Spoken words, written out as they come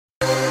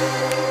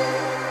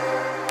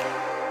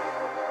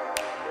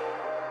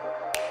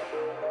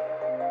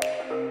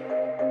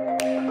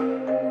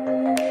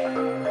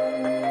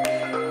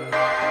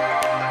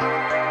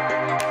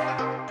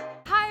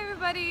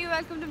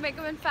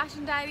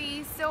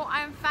Diaries. So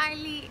I'm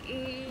finally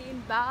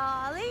in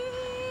Bali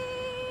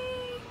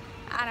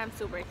and I'm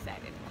super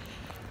excited.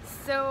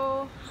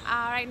 So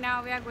right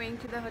now we are going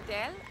to the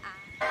hotel.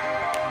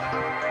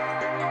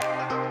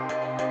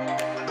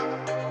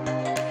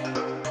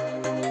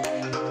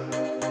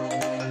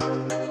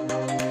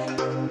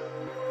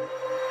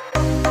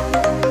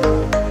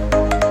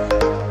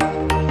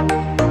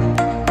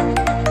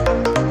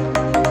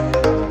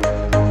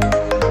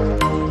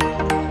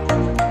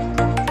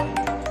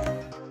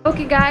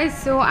 Okay guys,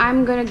 so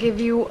I'm gonna give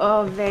you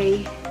a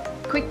very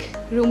quick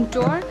room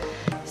tour.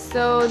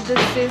 So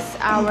this is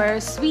our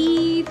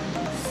suite.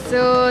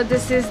 So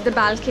this is the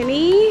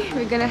balcony.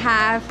 We're gonna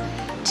have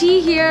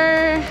tea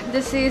here.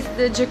 This is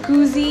the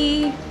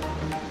jacuzzi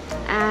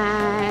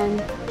and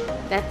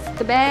that's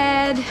the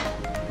bed.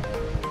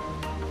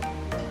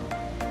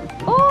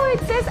 Oh,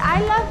 it says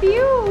I love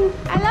you.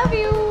 I love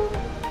you.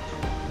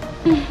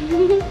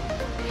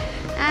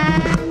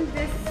 And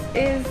this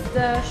is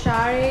the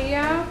shower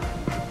area.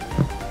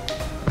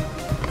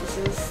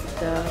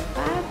 The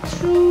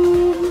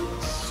bathroom,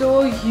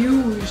 so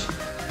huge.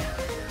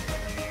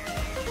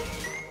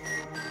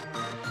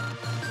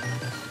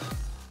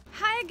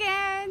 Hi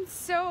again.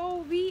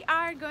 So we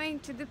are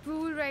going to the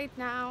pool right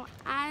now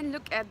and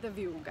look at the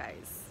view,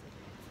 guys.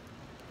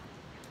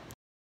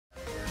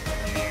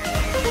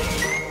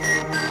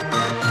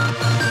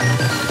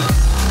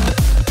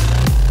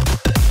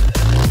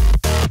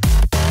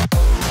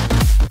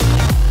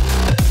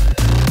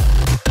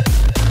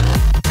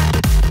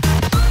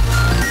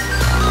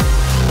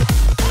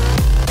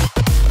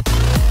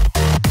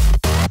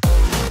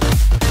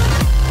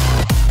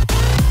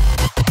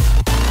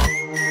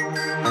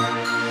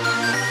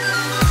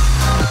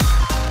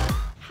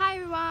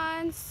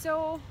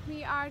 So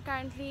we are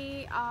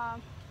currently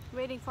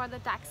waiting for the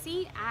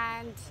taxi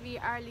and we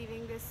are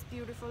leaving this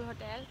beautiful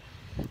hotel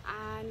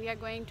and we are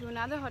going to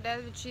another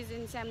hotel which is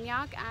in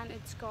Semnyak and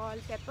it's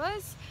called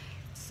Peppers.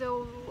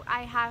 So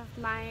I have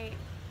my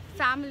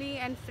family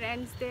and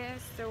friends there,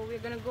 so we're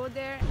gonna go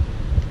there.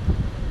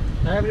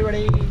 Hi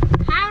everybody!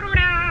 Hi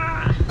everybody!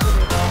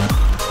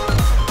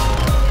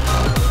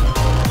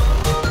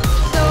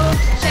 So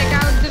check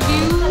out the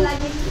view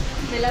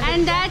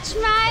and that's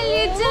my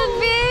little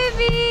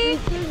baby!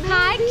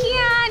 Hi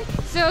Kian!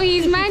 So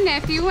he's my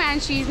nephew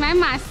and she's my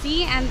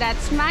Masi and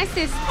that's my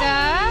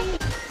sister.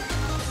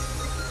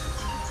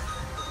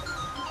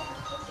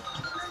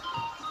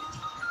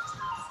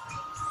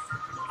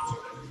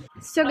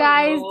 So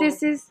guys,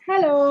 this is,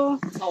 hello.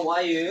 How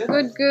are you?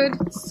 Good,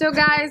 good. So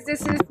guys,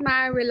 this is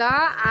my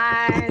villa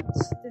and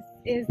this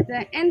is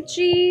the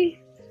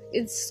entry.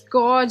 It's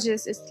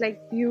gorgeous. It's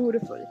like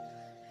beautiful.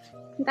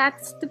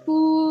 That's the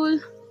pool.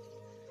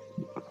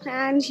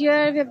 And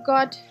here we've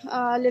got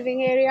a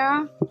living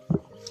area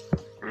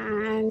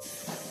and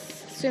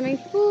swimming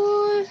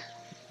pool.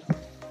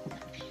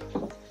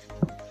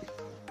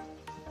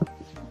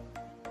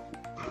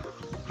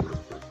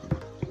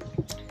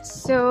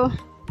 So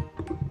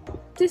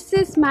this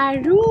is my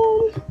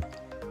room.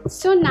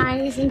 So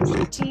nice and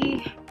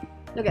pretty.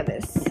 Look at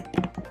this.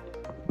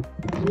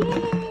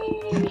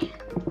 Yay!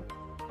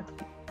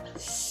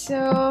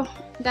 So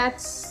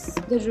that's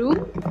the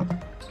room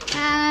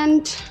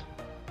and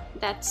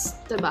that's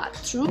the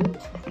bathroom.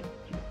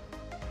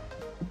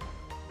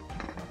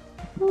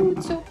 Oh,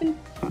 it's open.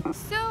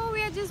 So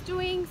we are just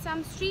doing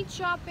some street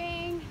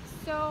shopping.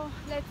 So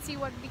let's see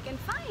what we can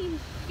find.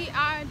 We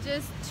are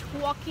just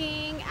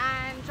walking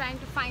and trying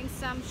to find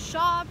some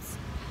shops.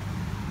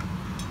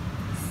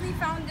 So we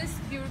found this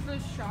beautiful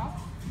shop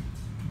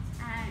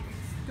and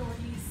it's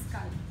totally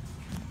skull.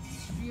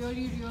 It's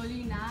really,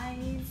 really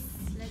nice.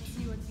 Let's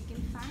see what we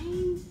can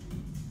find.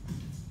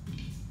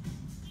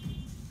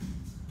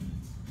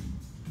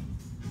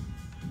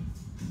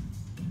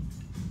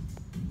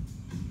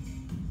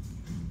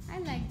 I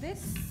like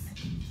this.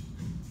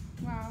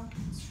 Wow,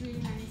 it's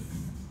really nice.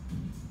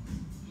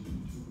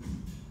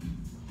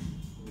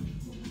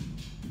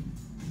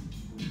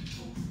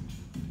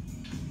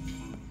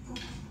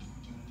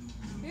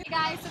 Hey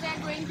guys, so we are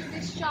going to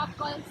this shop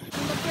called The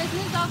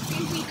Prisoners of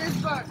St.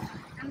 Petersburg,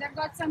 and they've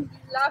got some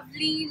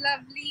lovely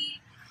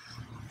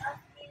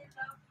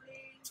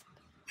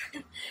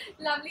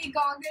lovely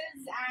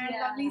goggles and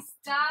lovely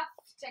stuff.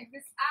 Check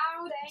this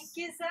out. Thank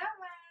you so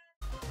much.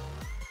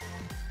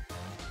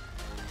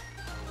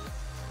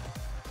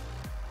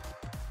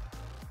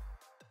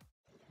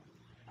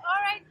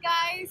 Alright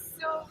guys,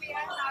 so we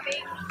are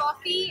having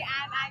coffee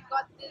and I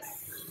got this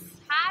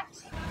hat.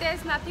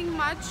 There's nothing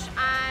much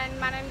and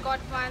Manan got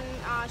one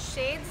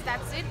shades,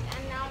 that's it,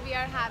 and now we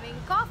are having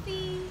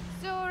coffee.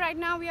 So right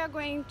now we are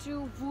going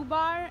to Voo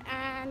Bar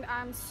and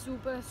I'm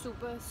super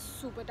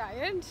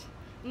tired.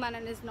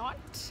 Manan is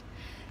not.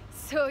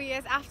 So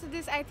yes, after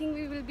this I think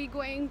we will be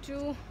going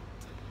to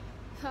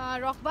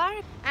Rock Bar,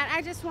 and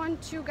I just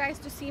want you guys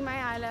to see my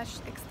eyelash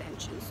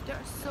extensions.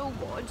 They're so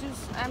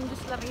gorgeous. I'm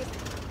just loving it.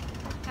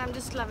 I'm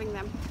just loving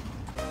them.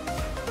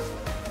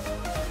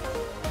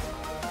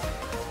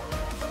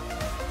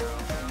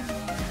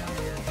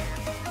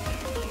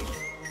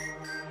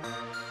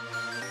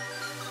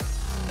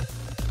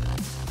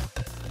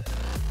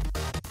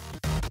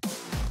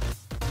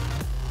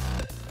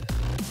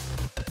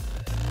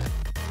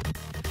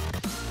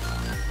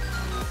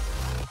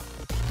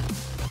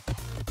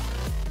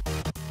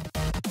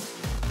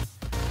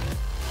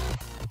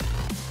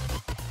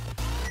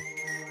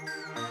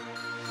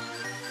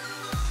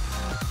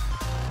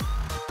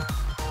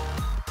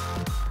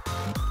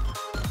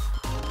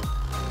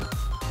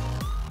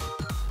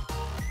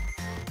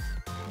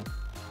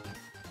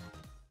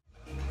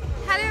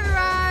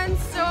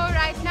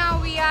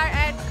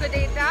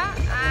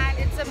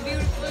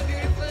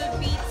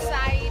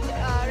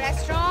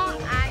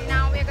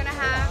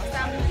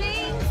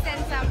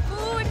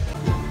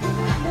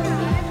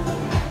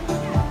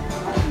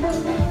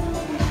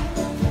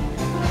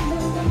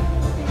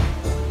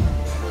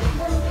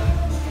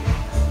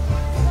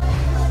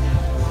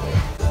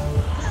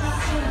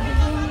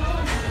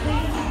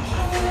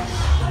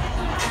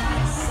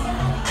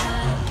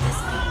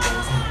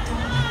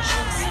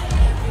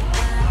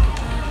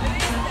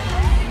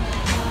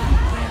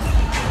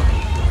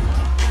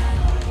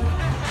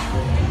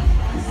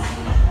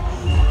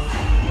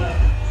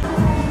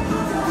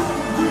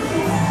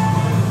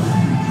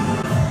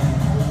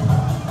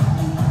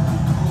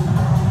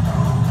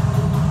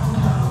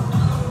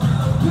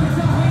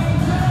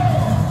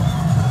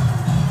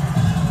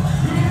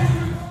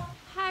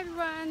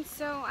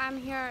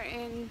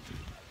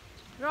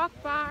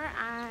 rock bar,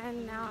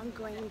 and now I'm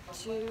going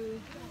to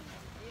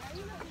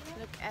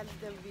look at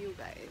the view,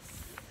 guys.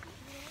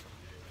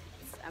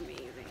 It's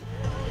amazing.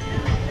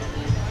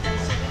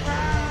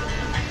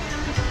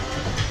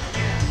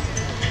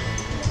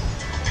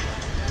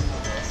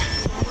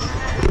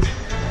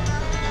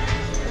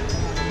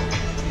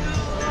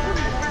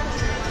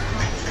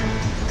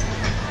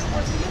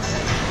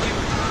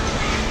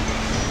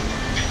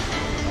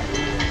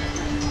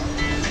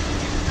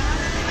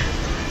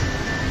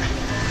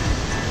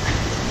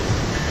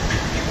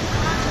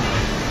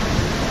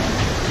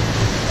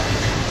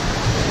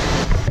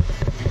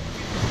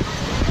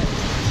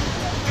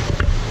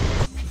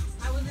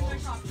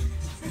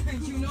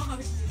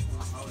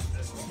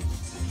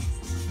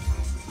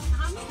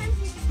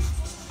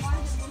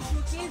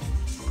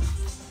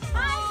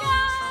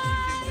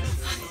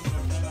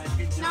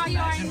 Now you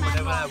are in my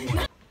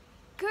vlog.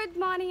 Good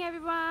morning,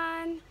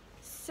 everyone.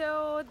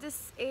 So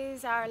this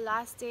is our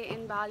last day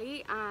in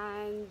Bali,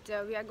 and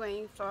we are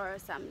going for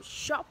some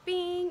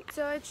shopping.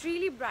 So it's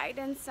really bright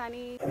and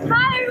sunny.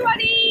 Hi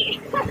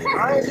everybody.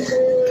 Hi.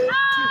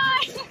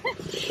 Hi.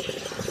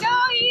 So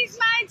he's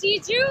my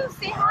Jiju.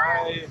 Say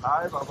hi.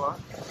 Hi, Baba.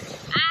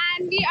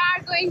 And we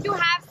are going to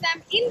have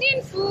some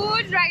Indian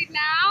food right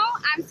now.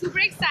 I'm super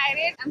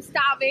excited. I'm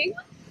starving.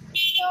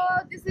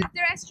 So this is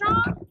the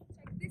restaurant.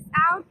 Check this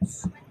out.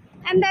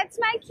 And that's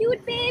my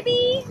cute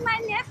baby. My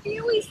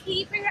nephew is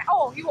sleeping.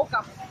 Oh, he woke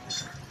up.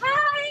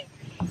 Hi.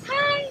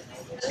 Hi.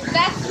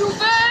 That's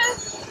Rupal.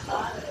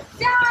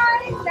 Say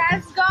hi.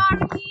 That's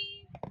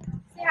Gauri.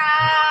 Say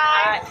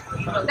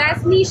hi.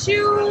 That's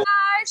Nishu.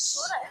 Yash.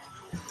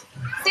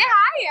 Say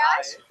hi,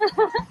 Yash.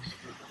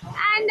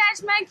 And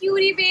that's my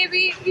cutie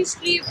baby. He's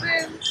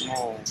sleeping.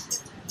 Oh.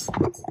 So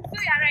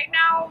yeah, right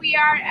now we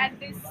are at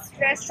this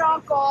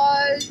restaurant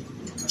called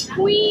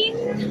Queen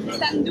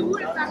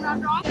Tandoor, if I'm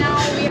not wrong.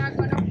 Now we are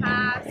gonna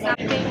have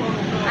something.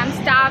 I'm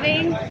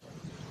starving.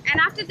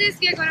 And after this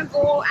we are gonna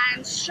go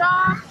and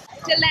shop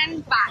till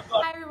then back.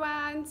 Hi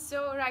everyone.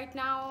 So right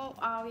now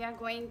we are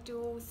going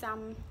to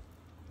some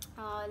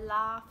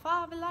La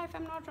Favela, if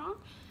I'm not wrong,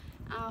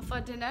 for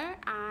dinner,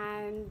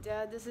 and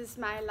this is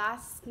my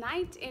last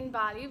night in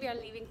Bali. We are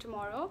leaving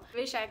tomorrow.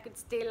 Wish I could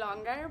stay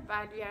longer,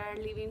 but we are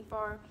leaving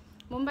for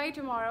Mumbai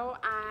tomorrow,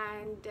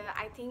 and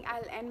I think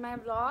I'll end my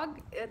vlog.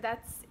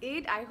 That's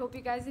it. I hope you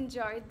guys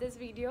enjoyed this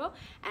video,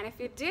 and if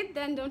you did,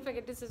 then don't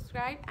forget to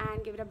subscribe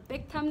and give it a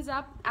big thumbs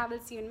up. I will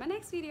see you in my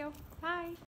next video. Bye.